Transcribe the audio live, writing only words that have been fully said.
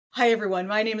Hi everyone,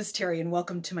 my name is Terry and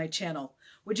welcome to my channel.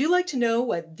 Would you like to know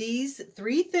what these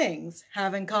 3 things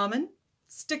have in common?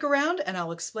 Stick around and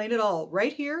I'll explain it all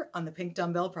right here on the Pink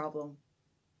Dumbbell Problem.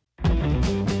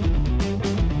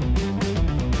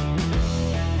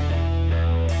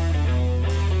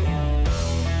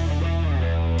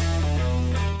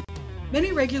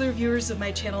 Many regular viewers of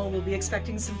my channel will be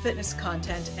expecting some fitness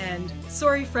content, and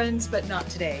sorry friends, but not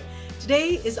today.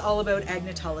 Today is all about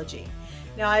agnotology.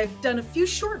 Now, I've done a few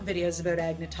short videos about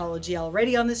agnotology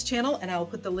already on this channel, and I'll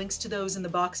put the links to those in the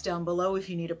box down below if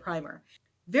you need a primer.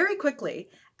 Very quickly,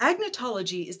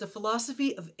 agnotology is the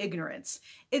philosophy of ignorance.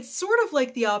 It's sort of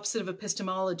like the opposite of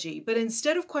epistemology, but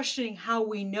instead of questioning how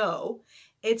we know,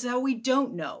 it's how we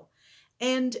don't know.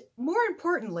 And more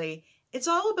importantly, it's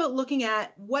all about looking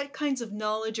at what kinds of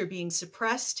knowledge are being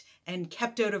suppressed and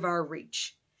kept out of our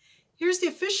reach. Here's the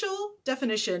official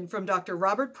definition from Dr.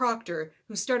 Robert Proctor,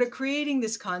 who started creating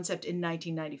this concept in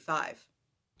 1995.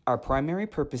 Our primary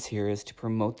purpose here is to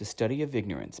promote the study of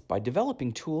ignorance by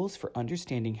developing tools for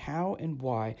understanding how and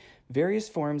why various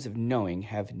forms of knowing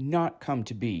have not come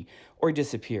to be or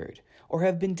disappeared, or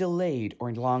have been delayed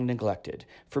or long neglected,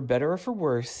 for better or for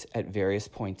worse, at various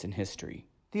points in history.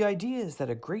 The idea is that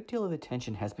a great deal of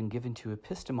attention has been given to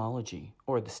epistemology,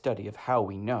 or the study of how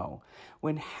we know,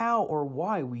 when how or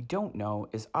why we don't know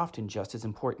is often just as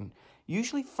important,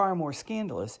 usually far more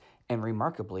scandalous, and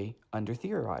remarkably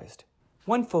under-theorized.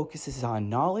 One focuses on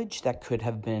knowledge that could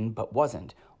have been but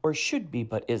wasn't, or should be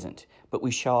but isn't, but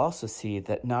we shall also see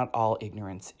that not all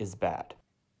ignorance is bad.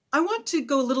 I want to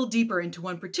go a little deeper into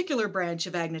one particular branch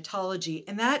of agnotology,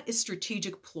 and that is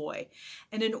strategic ploy.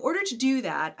 And in order to do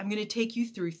that, I'm going to take you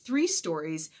through 3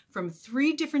 stories from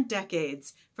 3 different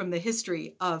decades from the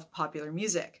history of popular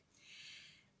music.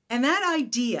 And that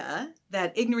idea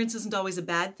that ignorance isn't always a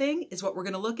bad thing is what we're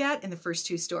going to look at in the first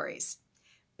 2 stories.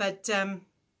 But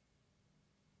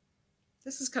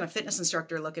this is kind of fitness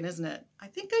instructor looking, isn't it? I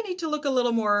think I need to look a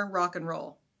little more rock and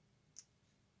roll.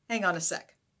 Hang on a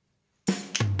sec.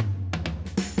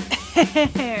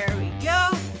 There we go.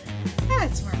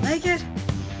 That's more like it.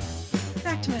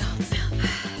 Back to my old self.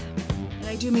 And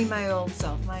I do mean my old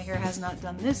self. My hair has not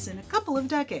done this in a couple of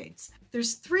decades.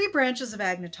 There's 3 branches of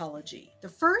agnotology. The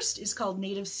first is called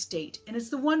native state, and it's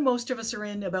the one most of us are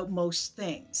in about most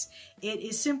things. It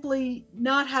is simply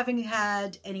not having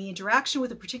had any interaction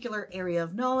with a particular area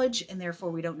of knowledge, and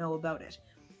therefore we don't know about it.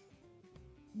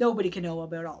 Nobody can know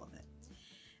about all of it.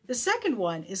 The second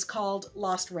one is called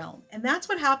lost realm, and that's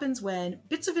what happens when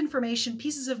bits of information,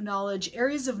 pieces of knowledge,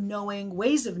 areas of knowing,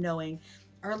 ways of knowing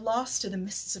are lost to the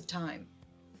mists of time.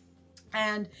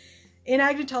 And in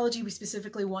agnotology, we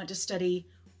specifically want to study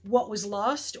what was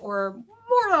lost, or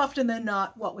more often than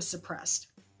not, what was suppressed.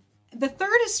 The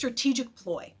third is strategic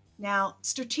ploy. Now,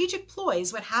 strategic ploy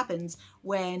is what happens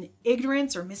when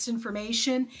ignorance or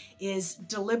misinformation is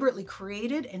deliberately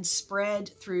created and spread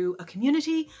through a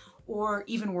community or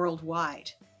even worldwide.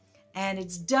 And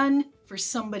it's done for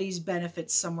somebody's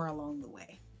benefit somewhere along the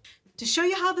way. To show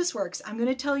you how this works, I'm going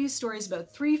to tell you stories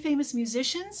about 3 famous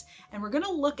musicians, and we're going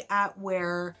to look at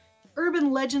where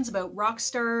urban legends about rock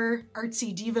star,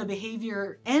 artsy diva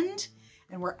behavior end,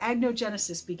 and where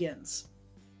agnogenesis begins.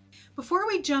 Before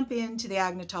we jump into the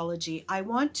agnotology, I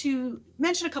want to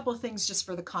mention a couple of things just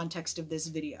for the context of this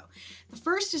video. The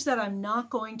first is that I'm not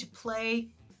going to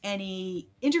play any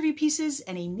interview pieces,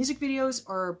 any music videos,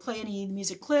 or play any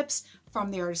music clips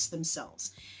from the artists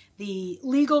themselves. The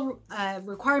legal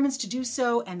requirements to do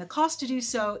so and the cost to do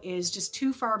so is just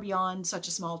too far beyond such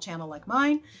a small channel like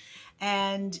mine.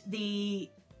 And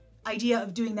the idea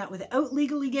of doing that without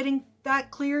legally getting that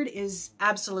cleared is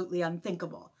absolutely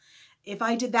unthinkable. If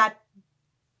I did that,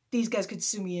 these guys could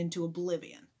sue me into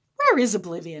oblivion. Where is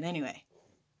oblivion anyway?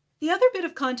 The other bit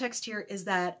of context here is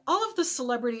that all of the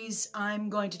celebrities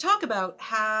I'm going to talk about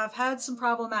have had some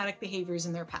problematic behaviors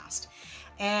in their past.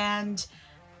 And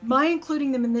my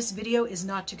including them in this video is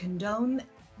not to condone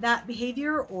that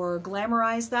behavior or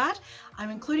glamorize that. I'm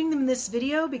including them in this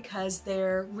video because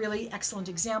they're really excellent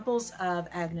examples of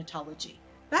agnotology.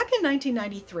 Back in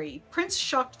 1993, Prince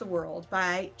shocked the world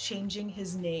by changing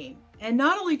his name. And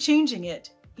not only changing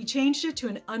it, he changed it to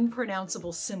an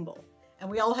unpronounceable symbol. And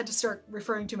we all had to start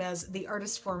referring to him as the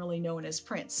artist formerly known as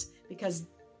Prince, because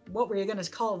what were you going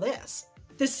to call this?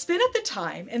 The spin at the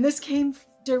time, and this came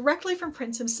directly from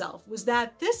Prince himself, was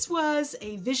that this was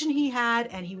a vision he had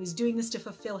and he was doing this to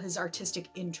fulfill his artistic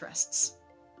interests.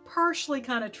 Partially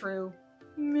kind of true,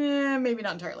 maybe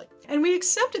not entirely. And we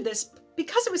accepted this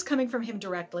because it was coming from him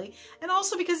directly, and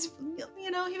also because,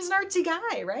 you know, he was an artsy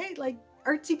guy, right? Like,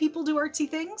 artsy people do artsy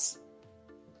things.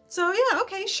 So yeah,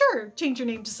 okay, sure, change your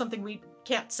name to something we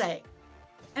can't say.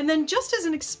 And then just as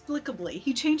inexplicably,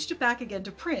 he changed it back again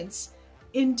to Prince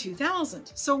in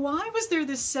 2000. So why was there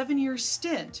this 7-year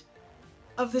stint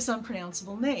of this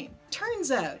unpronounceable name?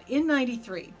 Turns out, in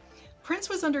 '93, Prince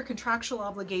was under contractual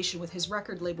obligation with his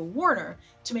record label Warner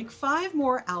to make 5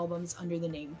 more albums under the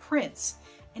name Prince.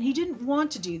 And he didn't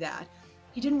want to do that.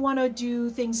 He didn't want to do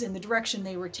things in the direction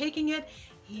they were taking it.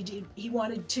 He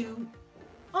wanted to,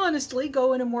 honestly,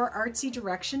 go in a more artsy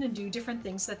direction and do different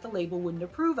things that the label wouldn't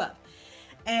approve of.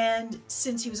 And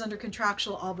since he was under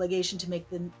contractual obligation to make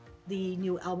the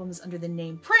new albums under the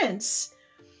name Prince,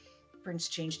 Prince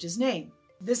changed his name.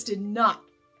 This did not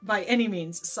by any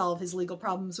means solve his legal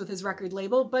problems with his record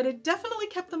label, but it definitely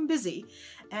kept them busy,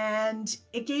 and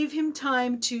it gave him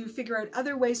time to figure out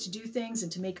other ways to do things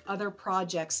and to make other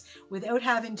projects without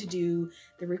having to do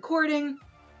the recording,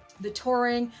 the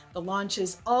touring, the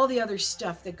launches, all the other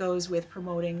stuff that goes with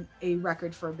promoting a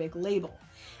record for a big label.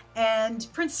 And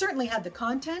Prince certainly had the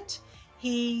content.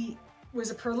 He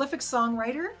was a prolific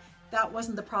songwriter. That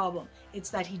wasn't the problem. It's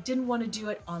that he didn't want to do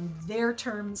it on their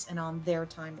terms and on their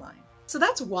timeline. So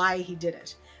that's why he did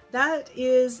it. That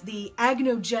is the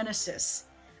agnogenesis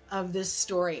of this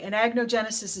story. And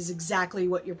agnogenesis is exactly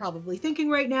what you're probably thinking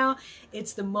right now.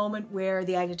 It's the moment where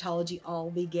the Agnotology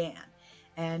all began.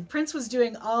 And Prince was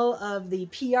doing all of the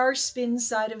PR spin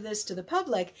side of this to the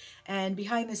public, and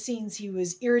behind the scenes he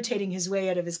was irritating his way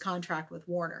out of his contract with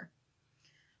Warner.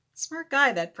 Smart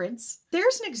guy, that Prince.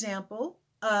 There's an example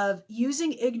of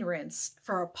using ignorance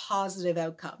for a positive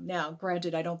outcome. Now,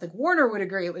 granted, I don't think Warner would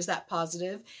agree it was that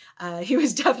positive. He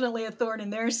was definitely a thorn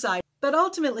in their side, but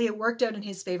ultimately it worked out in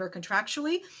his favor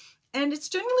contractually, and it's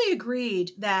generally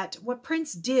agreed that what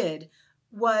Prince did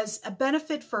was a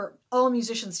benefit for all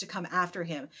musicians to come after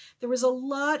him. There was a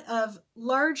lot of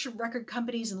large record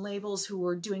companies and labels who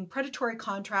were doing predatory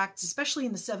contracts, especially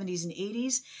in the 70s and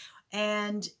 80s,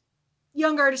 and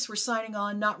young artists were signing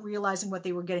on, not realizing what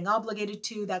they were getting obligated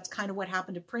to. That's kind of what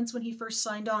happened to Prince when he first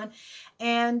signed on.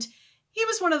 And he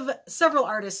was one of several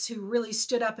artists who really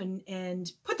stood up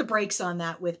and put the brakes on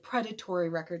that with predatory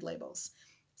record labels.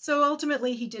 So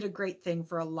ultimately, he did a great thing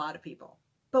for a lot of people.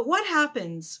 But what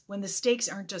happens when the stakes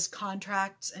aren't just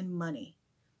contracts and money?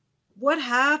 What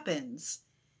happens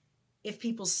if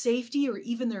people's safety or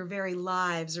even their very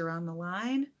lives are on the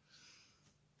line?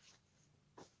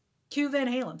 Cue Van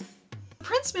Halen.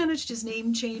 Prince managed his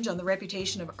name change on the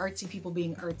reputation of artsy people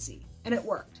being artsy, and it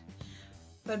worked.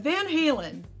 But Van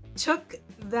Halen took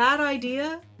that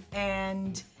idea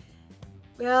and,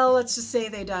 well, let's just say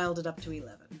they dialed it up to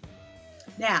 11.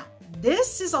 Now,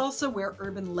 this is also where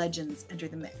urban legends enter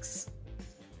the mix.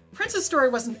 Prince's story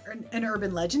wasn't an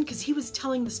urban legend because he was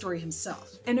telling the story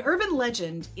himself. An urban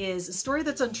legend is a story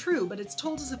that's untrue, but it's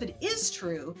told as if it is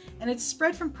true, and it's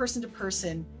spread from person to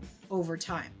person over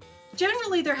time.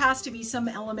 Generally, there has to be some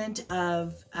element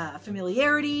of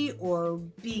familiarity or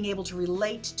being able to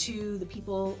relate to the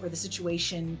people or the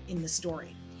situation in the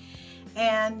story.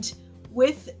 And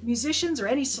with musicians or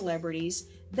any celebrities,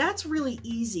 that's really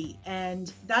easy,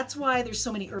 and that's why there's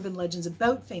so many urban legends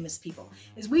about famous people,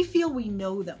 is we feel we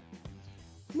know them.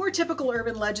 More typical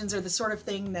urban legends are the sort of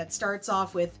thing that starts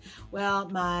off with, well,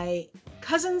 my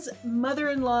cousin's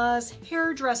mother-in-law's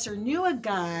hairdresser knew a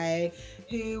guy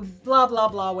who blah, blah,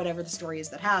 blah, whatever the story is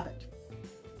that happened.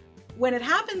 When it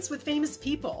happens with famous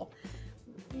people,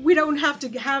 we don't have to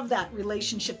have that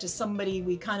relationship to somebody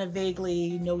we kind of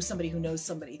vaguely know somebody who knows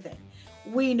somebody thing.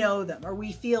 We know them, or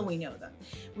we feel we know them.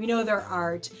 We know their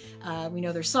art, we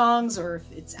know their songs, or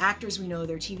if it's actors, we know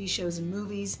their TV shows and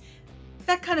movies.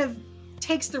 That kind of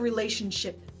takes the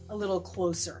relationship a little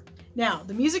closer. Now,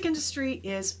 the music industry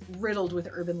is riddled with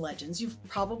urban legends. You've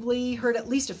probably heard at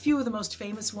least a few of the most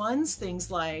famous ones, things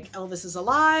like Elvis is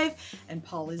alive, and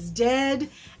Paul is dead,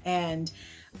 and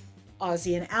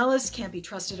Ozzy and Alice can't be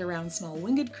trusted around small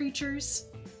winged creatures.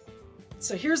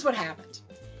 So here's what happened.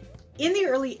 In the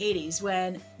early 80s,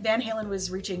 when Van Halen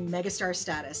was reaching megastar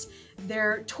status,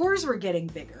 their tours were getting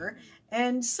bigger,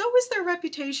 and so was their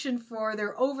reputation for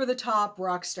their over-the-top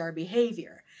rock star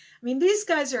behavior. I mean, these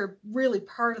guys are really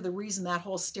part of the reason that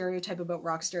whole stereotype about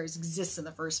rock stars exists in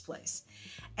the first place.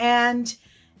 And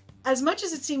as much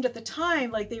as it seemed at the time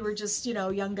like they were just, you know,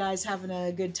 young guys having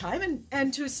a good time,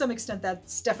 and to some extent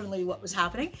that's definitely what was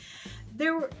happening,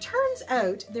 turns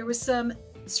out there was some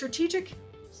strategic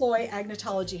ploy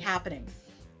agnotology happening.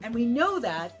 And we know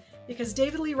that because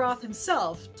David Lee Roth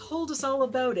himself told us all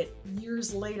about it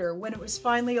years later when it was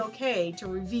finally okay to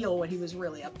reveal what he was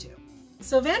really up to.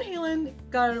 So Van Halen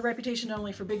got a reputation not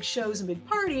only for big shows and big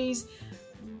parties,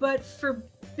 but for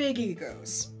big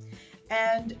egos.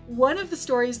 And one of the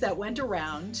stories that went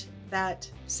around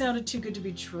that sounded too good to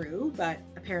be true, but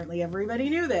apparently everybody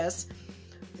knew this,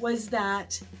 was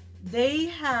that they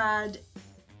had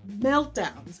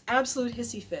meltdowns, absolute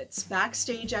hissy fits,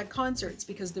 backstage at concerts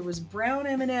because there was brown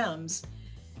M&Ms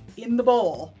in the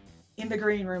bowl in the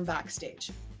green room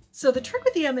backstage. So the trick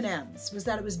with the M&Ms was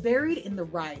that it was buried in the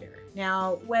rider.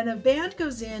 Now, when a band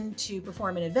goes in to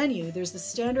perform in a venue, there's the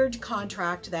standard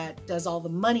contract that does all the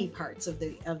money parts of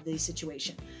the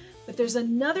situation. But there's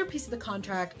another piece of the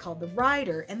contract called the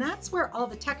rider, and that's where all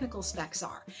the technical specs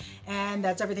are. And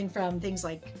that's everything from things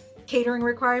like catering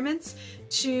requirements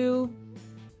to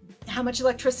how much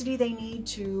electricity they need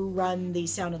to run the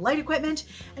sound and light equipment,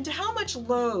 and to how much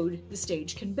load the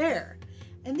stage can bear.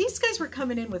 And these guys were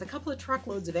coming in with a couple of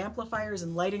truckloads of amplifiers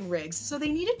and lighting rigs, so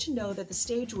they needed to know that the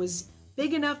stage was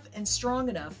big enough and strong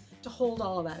enough to hold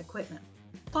all of that equipment.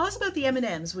 The clause about the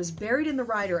M&Ms was buried in the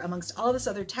rider amongst all this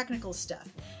other technical stuff,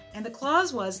 and the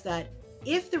clause was that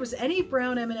if there was any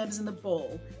brown M&Ms in the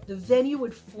bowl, the venue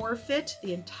would forfeit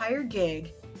the entire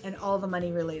gig and all the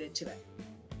money related to it.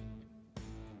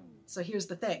 So here's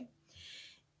the thing.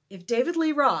 If David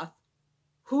Lee Roth,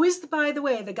 who is, by the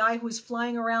way, the guy who was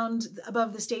flying around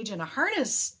above the stage in a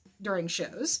harness during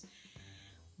shows,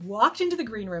 walked into the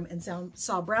green room and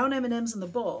saw brown M&Ms in the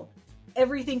bowl,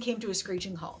 everything came to a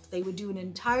screeching halt. They would do an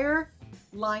entire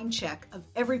line check of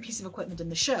every piece of equipment in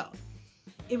the show.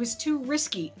 It was too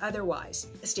risky otherwise.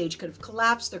 A stage could have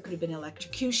collapsed, there could have been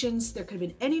electrocutions, there could have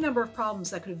been any number of problems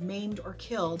that could have maimed or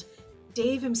killed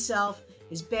Dave himself,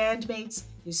 his bandmates,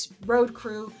 his road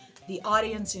crew, the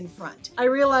audience in front. I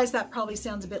realize that probably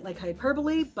sounds a bit like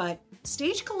hyperbole, but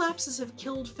stage collapses have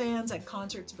killed fans at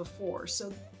concerts before,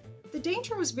 so the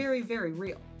danger was very, very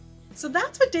real. So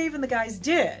that's what Dave and the guys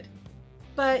did,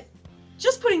 but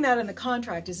just putting that in the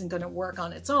contract isn't going to work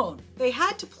on its own. They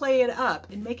had to play it up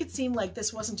and make it seem like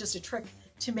this wasn't just a trick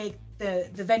to make the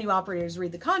venue operators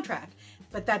read the contract,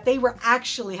 but that they were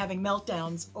actually having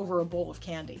meltdowns over a bowl of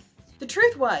candy. The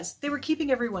truth was, they were keeping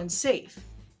everyone safe.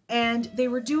 And they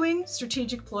were doing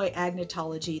strategic ploy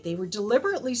agnotology. They were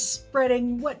deliberately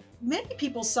spreading what many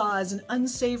people saw as an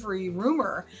unsavory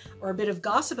rumor or a bit of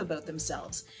gossip about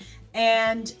themselves,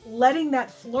 and letting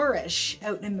that flourish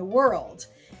out in the world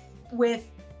with,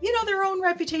 their own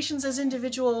reputations as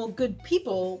individual good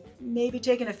people, maybe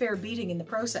taking a fair beating in the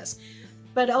process.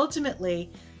 But ultimately,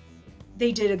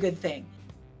 they did a good thing.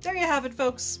 There you have it,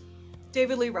 folks.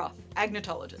 David Lee Roth,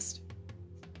 agnotologist.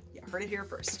 You heard it here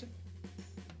first.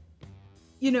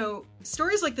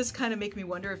 Stories like this kind of make me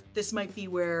wonder if this might be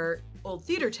where old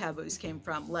theater taboos came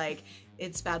from, like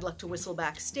it's bad luck to whistle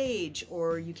backstage,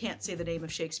 or you can't say the name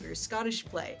of Shakespeare's Scottish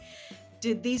play.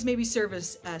 Did these maybe serve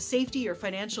as a safety or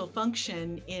financial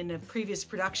function in a previous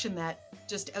production that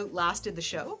just outlasted the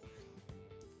show?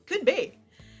 Could be.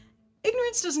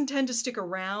 Ignorance doesn't tend to stick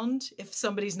around if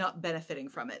somebody's not benefiting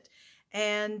from it.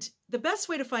 And the best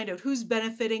way to find out who's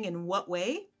benefiting in what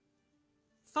way?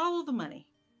 Follow the money.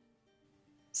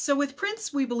 So with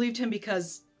Prince, we believed him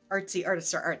because artsy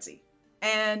artists are artsy.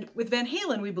 And with Van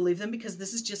Halen, we believe them because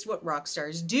this is just what rock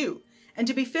stars do. And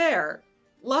to be fair,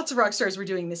 lots of rock stars were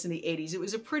doing this in the 80s. It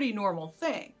was a pretty normal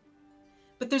thing.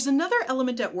 But there's another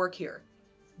element at work here.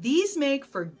 These make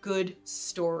for good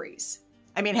stories.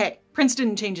 I mean, hey, Prince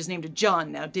didn't change his name to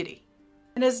John now, did he?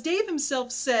 And as Dave himself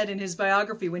said in his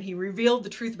biography when he revealed the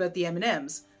truth about the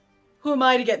M&Ms, who am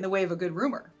I to get in the way of a good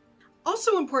rumor?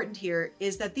 Also important here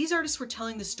is that these artists were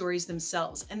telling the stories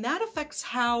themselves, and that affects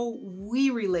how we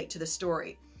relate to the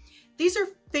story. These are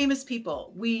famous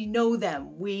people. We know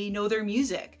them. We know their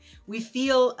music. We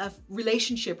feel a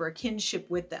relationship or a kinship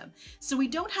with them. So we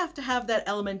don't have to have that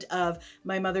element of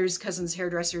my mother's cousin's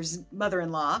hairdresser's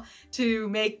mother-in-law to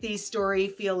make the story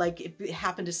feel like it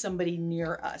happened to somebody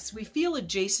near us. We feel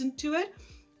adjacent to it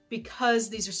because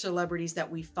these are celebrities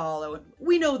that we follow.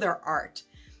 We know their art.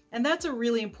 And that's a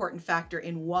really important factor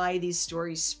in why these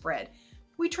stories spread.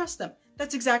 We trust them.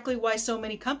 That's exactly why so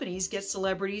many companies get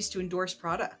celebrities to endorse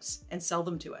products and sell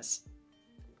them to us.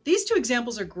 These two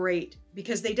examples are great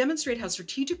because they demonstrate how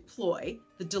strategic ploy,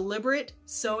 the deliberate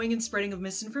sowing and spreading of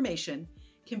misinformation,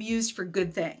 can be used for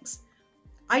good things.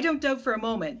 I don't doubt for a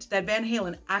moment that Van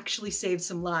Halen actually saved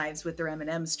some lives with their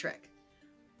M&Ms trick.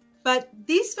 But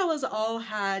these fellas all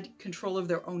had control of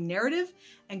their own narrative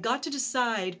and got to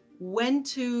decide when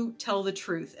to tell the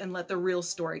truth and let the real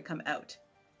story come out.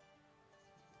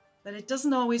 But it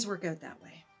doesn't always work out that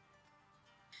way.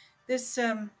 This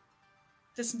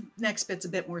next bit's a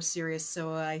bit more serious,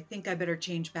 so I think I better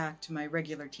change back to my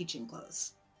regular teaching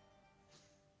clothes.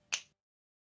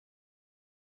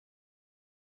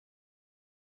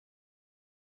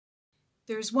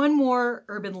 There's one more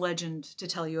urban legend to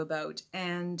tell you about,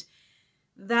 and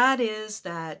that is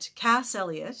that Cass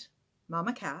Elliot,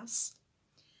 Mama Cass,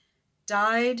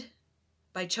 died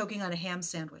by choking on a ham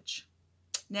sandwich.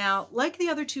 Now, like the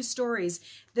other two stories,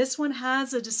 this one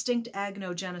has a distinct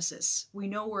agnogenesis. We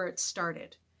know where it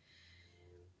started.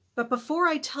 But before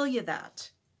I tell you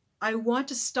that, I want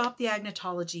to stop the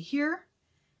agnotology here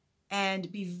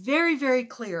and be very, very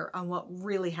clear on what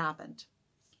really happened.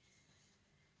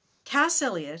 Cass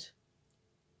Elliot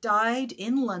died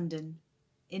in London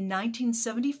in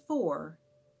 1974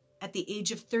 at the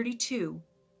age of 32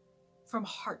 from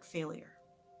heart failure.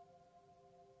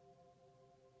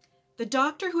 The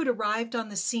doctor who had arrived on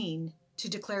the scene to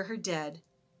declare her dead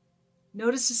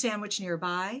noticed a sandwich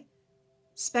nearby,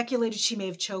 speculated she may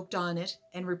have choked on it,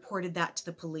 and reported that to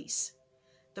the police.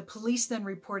 The police then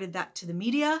reported that to the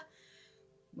media.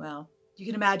 Well, you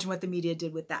can imagine what the media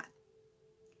did with that.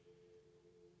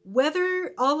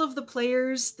 Whether all of the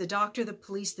players, the doctor, the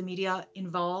police, the media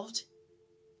involved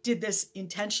did this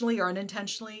intentionally or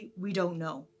unintentionally, we don't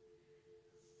know.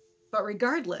 But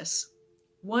regardless,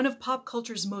 one of pop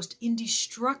culture's most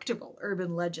indestructible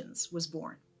urban legends was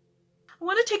born. I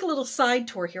want to take a little side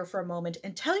tour here for a moment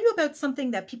and tell you about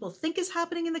something that people think is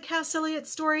happening in the Cass Elliot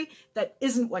story that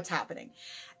isn't what's happening.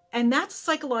 And that's a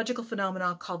psychological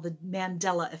phenomenon called the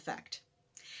Mandela effect.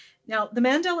 Now, the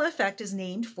Mandela effect is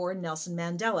named for Nelson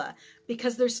Mandela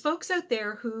because there's folks out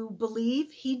there who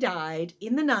believe he died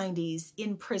in the 90s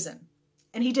in prison.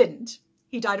 And he didn't.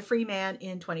 He died a free man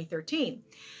in 2013.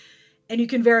 And you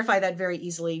can verify that very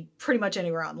easily pretty much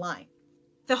anywhere online.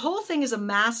 The whole thing is a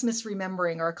mass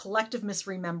misremembering or a collective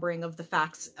misremembering of the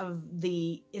facts of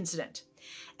the incident.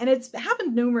 And it's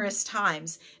happened numerous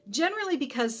times, generally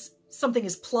because something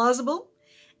is plausible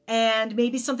and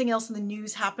maybe something else in the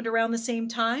news happened around the same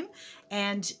time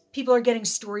and people are getting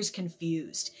stories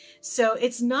confused. So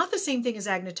it's not the same thing as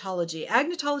agnotology.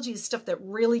 Agnotology is stuff that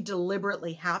really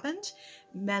deliberately happened.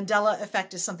 Mandela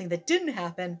effect is something that didn't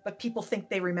happen, but people think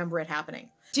they remember it happening.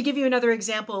 To give you another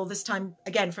example, this time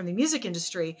again from the music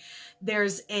industry,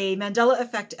 there's a Mandela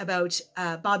effect about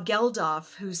Bob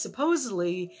Geldof, who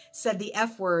supposedly said the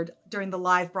F word during the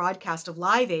live broadcast of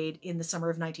Live Aid in the summer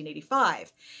of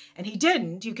 1985. And he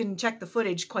didn't. You can check the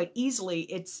footage quite easily.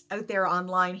 It's out there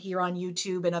online here on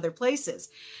YouTube and other places.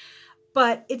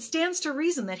 But it stands to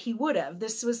reason that he would have.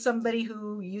 This was somebody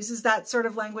who uses that sort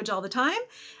of language all the time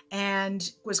and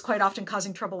was quite often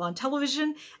causing trouble on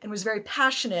television and was very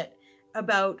passionate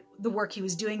about the work he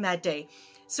was doing that day.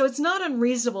 So it's not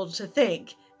unreasonable to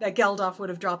think that Geldof would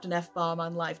have dropped an F-bomb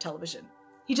on live television.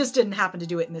 He just didn't happen to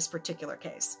do it in this particular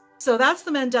case. So that's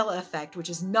the Mandela effect, which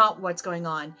is not what's going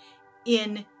on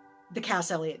in the Cass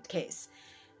Elliot case.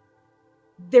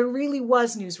 There really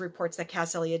was news reports that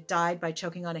Cass Elliot died by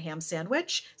choking on a ham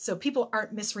sandwich, so people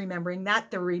aren't misremembering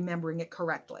that, they're remembering it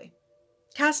correctly.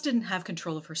 Cass didn't have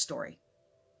control of her story.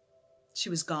 She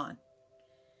was gone.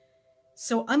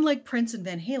 So unlike Prince and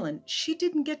Van Halen, she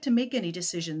didn't get to make any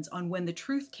decisions on when the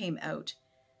truth came out.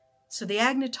 So the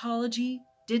agnotology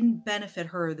didn't benefit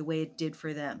her the way it did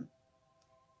for them.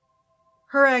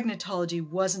 Her agnotology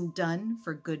wasn't done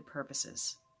for good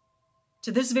purposes.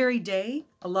 To this very day,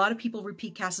 a lot of people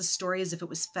repeat Cass's story as if it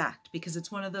was fact, because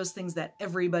it's one of those things that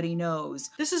everybody knows.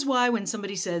 This is why when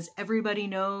somebody says everybody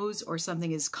knows or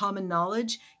something is common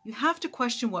knowledge, you have to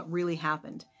question what really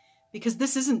happened. Because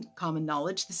this isn't common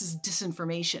knowledge, this is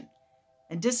disinformation.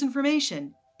 And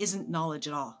disinformation isn't knowledge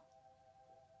at all.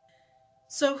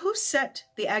 So who set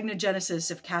the agnogenesis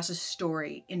of Cass's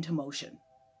story into motion?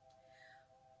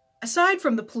 Aside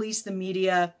from the police, the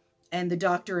media, and the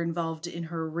doctor involved in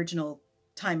her original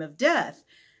time of death,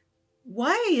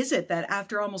 why is it that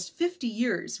after almost 50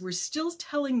 years, we're still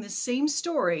telling the same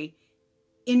story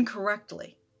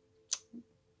incorrectly?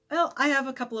 Well, I have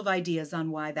a couple of ideas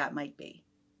on why that might be.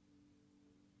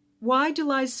 Why do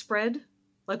lies spread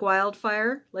like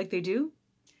wildfire, like they do?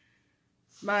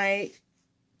 My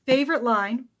favorite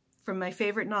line from my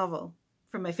favorite novel,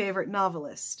 from my favorite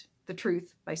novelist, The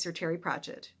Truth by Sir Terry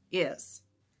Pratchett, is,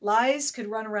 lies could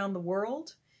run around the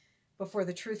world before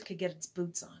the truth could get its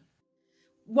boots on.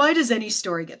 Why does any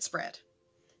story get spread?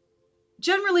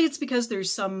 Generally, it's because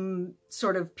there's some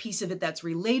sort of piece of it that's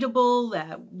relatable,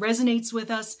 that resonates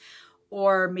with us,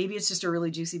 or maybe it's just a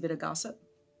really juicy bit of gossip.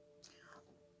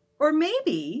 Or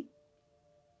maybe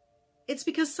it's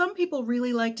because some people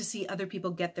really like to see other people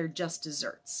get their just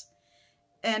desserts.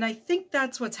 And I think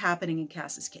that's what's happening in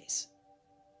Cass's case.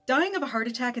 Dying of a heart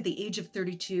attack at the age of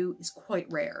 32 is quite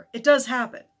rare. It does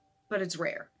happen, but it's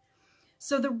rare.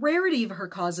 So the rarity of her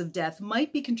cause of death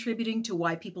might be contributing to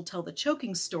why people tell the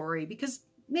choking story, because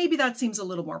maybe that seems a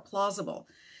little more plausible.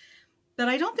 But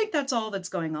I don't think that's all that's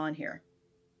going on here.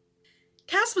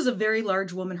 Cass was a very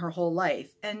large woman her whole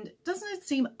life, and doesn't it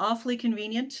seem awfully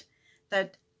convenient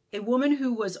that a woman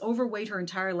who was overweight her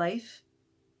entire life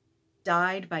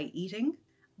died by eating?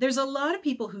 There's a lot of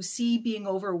people who see being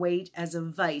overweight as a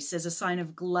vice, as a sign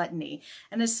of gluttony,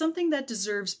 and as something that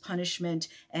deserves punishment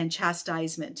and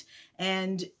chastisement.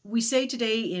 And we say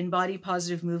today in body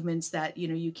positive movements that,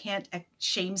 you can't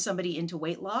shame somebody into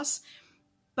weight loss,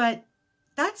 but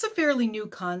that's a fairly new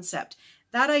concept.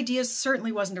 That idea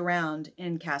certainly wasn't around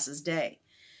in Cass's day.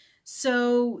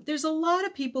 So there's a lot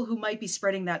of people who might be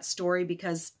spreading that story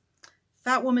because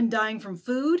fat woman dying from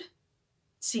food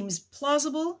seems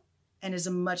plausible and is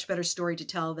a much better story to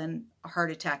tell than a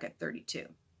heart attack at 32.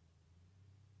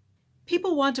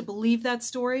 People want to believe that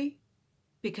story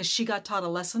because she got taught a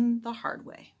lesson the hard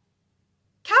way.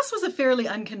 Cass was a fairly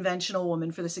unconventional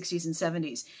woman for the 60s and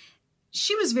 70s.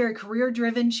 She was very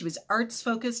career-driven, she was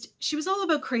arts-focused, she was all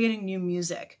about creating new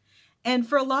music. And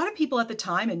for a lot of people at the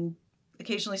time, and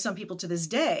occasionally some people to this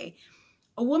day,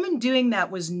 a woman doing that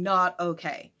was not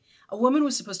okay. A woman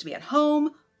was supposed to be at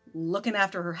home, looking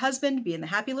after her husband, being the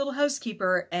happy little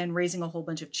housekeeper, and raising a whole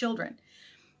bunch of children.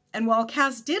 And while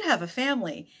Cass did have a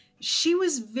family, she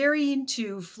was very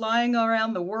into flying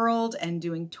around the world and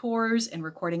doing tours and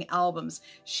recording albums.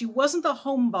 She wasn't the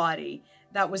homebody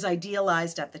that was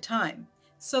idealized at the time.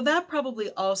 So that probably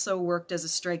also worked as a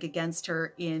strike against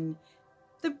her in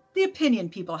the opinion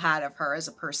people had of her as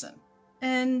a person.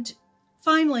 And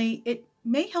finally, it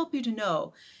may help you to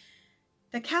know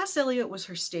that Cass Elliot was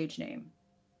her stage name.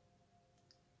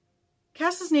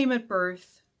 Cass's name at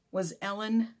birth was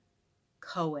Ellen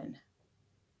Cohen.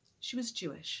 She was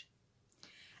Jewish.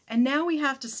 And now we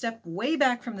have to step way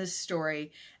back from this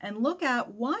story and look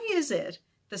at why is it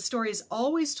the story is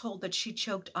always told that she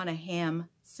choked on a ham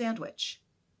sandwich.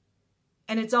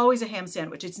 And it's always a ham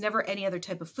sandwich. It's never any other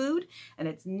type of food, and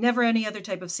it's never any other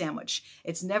type of sandwich.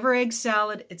 It's never egg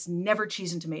salad. It's never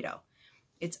cheese and tomato.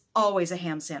 It's always a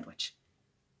ham sandwich.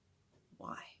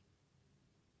 Why?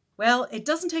 Well, it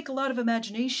doesn't take a lot of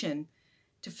imagination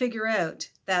to figure out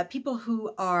that people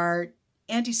who are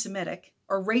anti-Semitic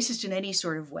or racist in any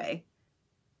sort of way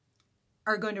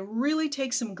are going to really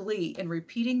take some glee in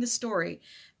repeating the story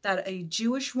that a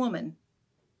Jewish woman,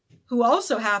 who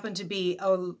also happened to be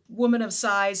a woman of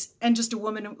size and just a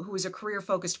woman who was a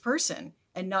career-focused person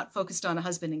and not focused on a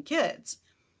husband and kids,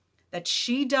 that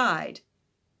she died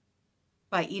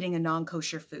by eating a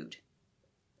non-kosher food.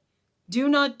 Do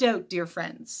not doubt, dear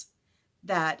friends,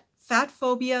 that fat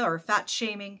phobia or fat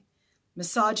shaming,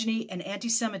 misogyny, and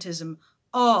anti-Semitism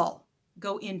all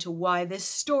go into why this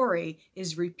story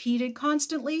is repeated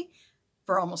constantly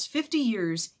for almost 50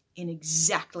 years in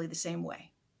exactly the same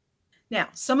way. Now,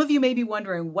 some of you may be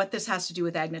wondering what this has to do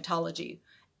with agnotology,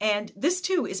 and this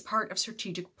too is part of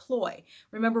strategic ploy.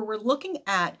 Remember, we're looking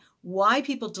at why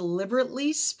people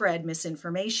deliberately spread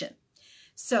misinformation.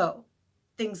 So,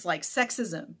 things like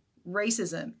sexism,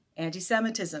 racism,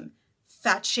 anti-Semitism,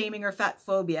 fat shaming or fat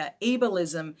phobia,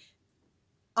 ableism,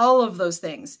 all of those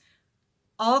things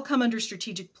all come under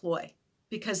strategic ploy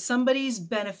because somebody's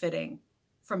benefiting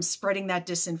from spreading that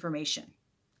disinformation.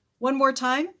 One more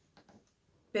time,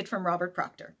 bit from Robert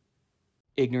Proctor.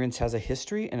 Ignorance has a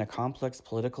history and a complex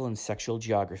political and sexual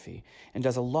geography, and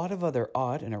does a lot of other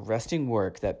odd and arresting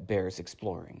work that bears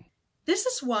exploring. This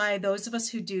is why those of us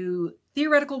who do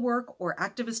theoretical work or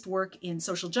activist work in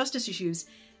social justice issues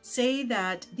say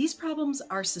that these problems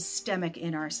are systemic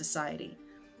in our society.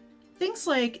 Things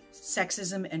like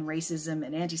sexism and racism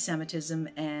and anti-Semitism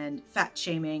and fat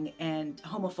shaming and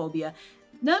homophobia,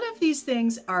 none of these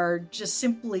things are just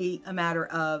simply a matter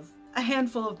of a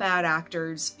handful of bad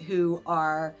actors who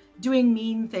are doing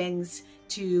mean things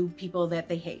to people that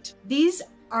they hate. These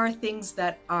are things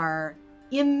that are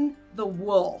in the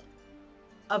wool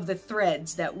of the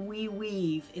threads that we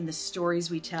weave in the stories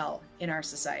we tell in our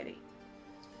society.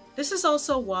 This is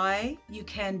also why you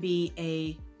can be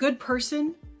a good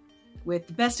person with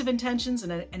the best of intentions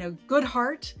and a good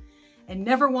heart and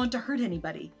never want to hurt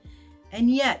anybody, and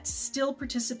yet still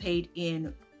participate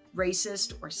in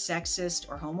racist or sexist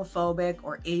or homophobic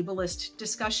or ableist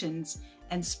discussions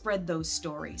and spread those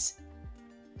stories.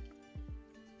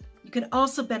 You can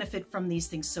also benefit from these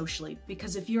things socially,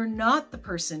 because if you're not the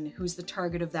person who's the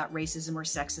target of that racism or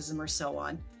sexism or so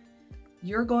on,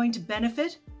 you're going to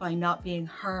benefit by not being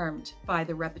harmed by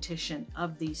the repetition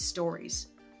of these stories.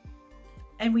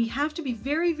 And we have to be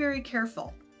very, very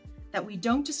careful that we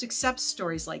don't just accept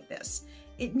stories like this.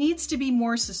 It needs to be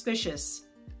more suspicious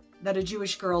that a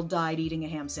Jewish girl died eating a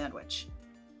ham sandwich.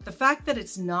 The fact that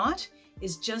it's not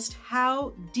is just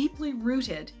how deeply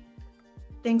rooted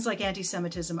things like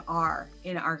anti-Semitism are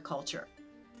in our culture.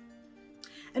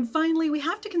 And finally, we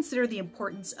have to consider the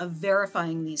importance of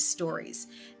verifying these stories.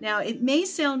 Now, it may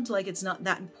sound like it's not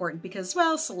that important because,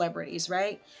 well, celebrities,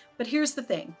 right? But here's the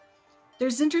thing.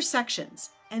 There's intersections.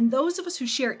 And those of us who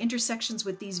share intersections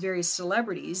with these various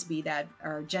celebrities, be that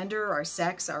our gender, our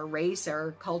sex, our race,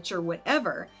 our culture,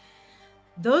 whatever,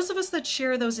 those of us that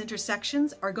share those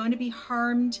intersections are going to be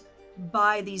harmed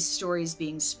by these stories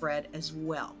being spread as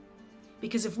well.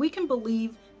 Because if we can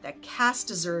believe that Cass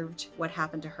deserved what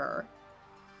happened to her,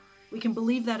 we can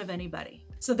believe that of anybody.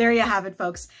 So there you have it,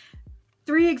 folks.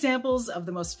 3 examples of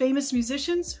the most famous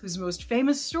musicians whose most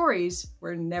famous stories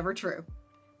were never true.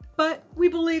 But we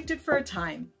believed it for a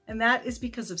time, and that is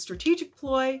because of strategic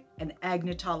ploy and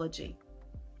agnotology.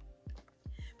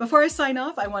 Before I sign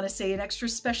off, I want to say an extra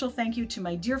special thank you to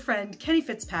my dear friend Kenny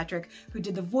Fitzpatrick, who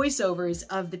did the voiceovers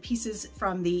of the pieces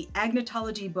from the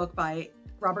Agnotology book by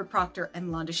Robert Proctor and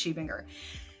Londa Schiebinger.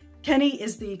 Kenny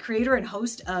is the creator and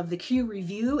host of the Q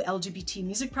Review LGBT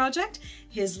Music Project.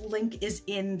 His link is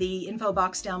in the info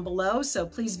box down below, so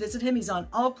please visit him. He's on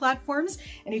all platforms,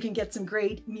 and you can get some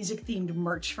great music-themed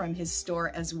merch from his store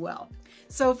as well.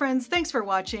 So friends, thanks for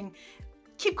watching.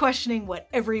 Keep questioning what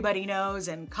everybody knows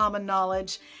and common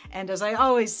knowledge. And as I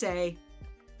always say,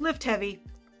 lift heavy,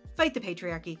 fight the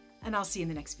patriarchy, and I'll see you in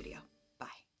the next video. Bye.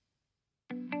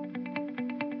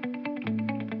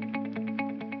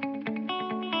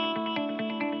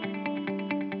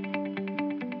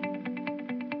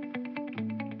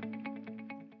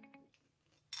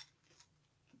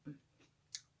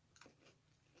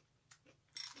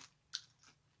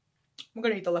 I'm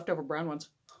gonna eat the leftover brown ones.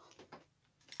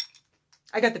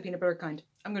 I got the peanut butter kind.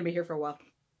 I'm gonna be here for a while.